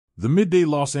The midday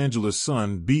Los Angeles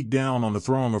sun beat down on the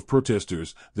throng of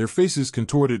protesters, their faces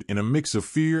contorted in a mix of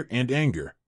fear and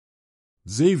anger.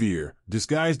 Xavier,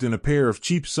 disguised in a pair of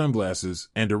cheap sunglasses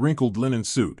and a wrinkled linen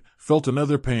suit, felt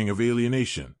another pang of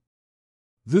alienation.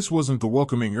 This wasn't the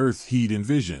welcoming Earth he'd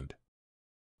envisioned.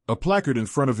 A placard in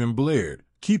front of him blared,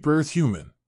 "Keep Earth human.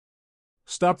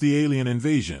 Stop the alien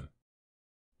invasion."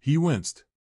 He winced.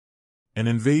 An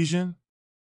invasion?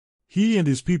 He and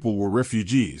his people were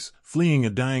refugees, fleeing a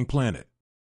dying planet.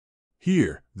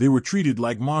 Here, they were treated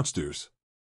like monsters.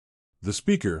 The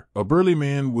speaker, a burly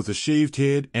man with a shaved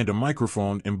head and a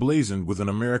microphone emblazoned with an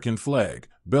American flag,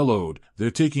 bellowed,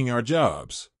 "They're taking our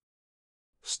jobs.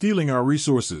 Stealing our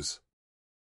resources.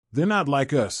 They're not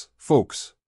like us,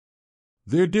 folks.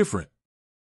 They're different."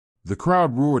 The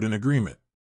crowd roared in agreement.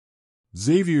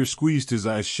 Xavier squeezed his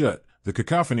eyes shut, the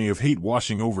cacophony of hate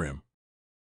washing over him.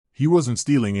 He wasn't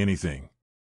stealing anything.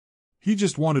 He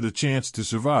just wanted a chance to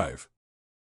survive.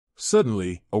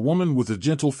 Suddenly, a woman with a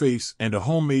gentle face and a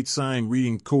homemade sign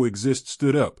reading "Coexist"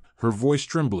 stood up, her voice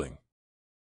trembling.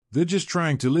 "They're just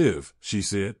trying to live," she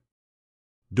said.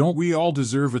 "Don't we all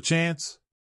deserve a chance?"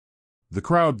 The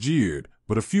crowd jeered,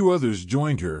 but a few others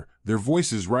joined her, their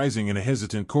voices rising in a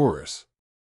hesitant chorus.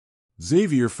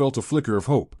 Xavier felt a flicker of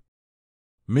hope.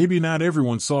 Maybe not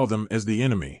everyone saw them as the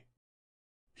enemy.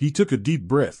 He took a deep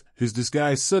breath, his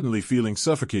disguise suddenly feeling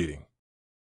suffocating.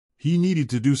 He needed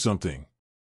to do something.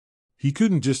 He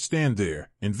couldn't just stand there,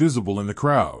 invisible in the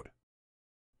crowd.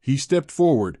 He stepped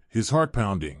forward, his heart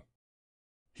pounding.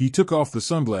 He took off the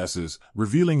sunglasses,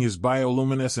 revealing his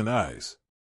bioluminescent eyes.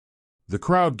 The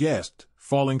crowd gasped,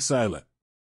 falling silent.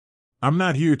 "I'm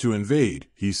not here to invade,"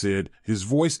 he said, his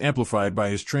voice amplified by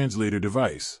his translator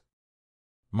device.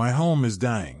 "My home is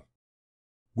dying.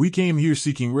 We came here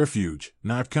seeking refuge,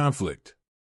 not conflict."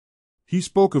 He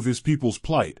spoke of his people's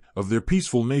plight, of their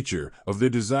peaceful nature, of their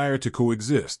desire to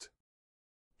coexist.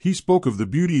 He spoke of the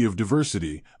beauty of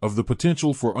diversity, of the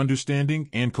potential for understanding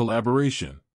and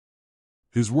collaboration.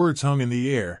 His words hung in the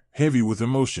air, heavy with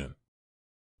emotion.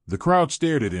 The crowd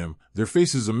stared at him, their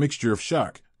faces a mixture of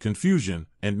shock, confusion,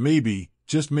 and maybe,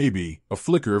 just maybe, a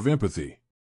flicker of empathy.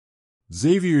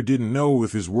 Xavier didn't know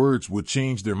if his words would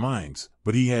change their minds,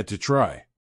 but he had to try.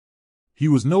 He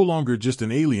was no longer just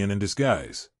an alien in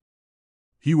disguise.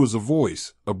 He was a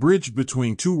voice, a bridge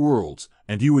between two worlds,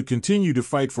 and he would continue to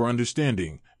fight for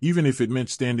understanding, even if it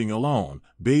meant standing alone,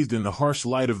 bathed in the harsh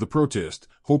light of the protest,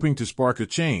 hoping to spark a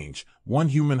change, one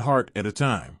human heart at a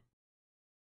time.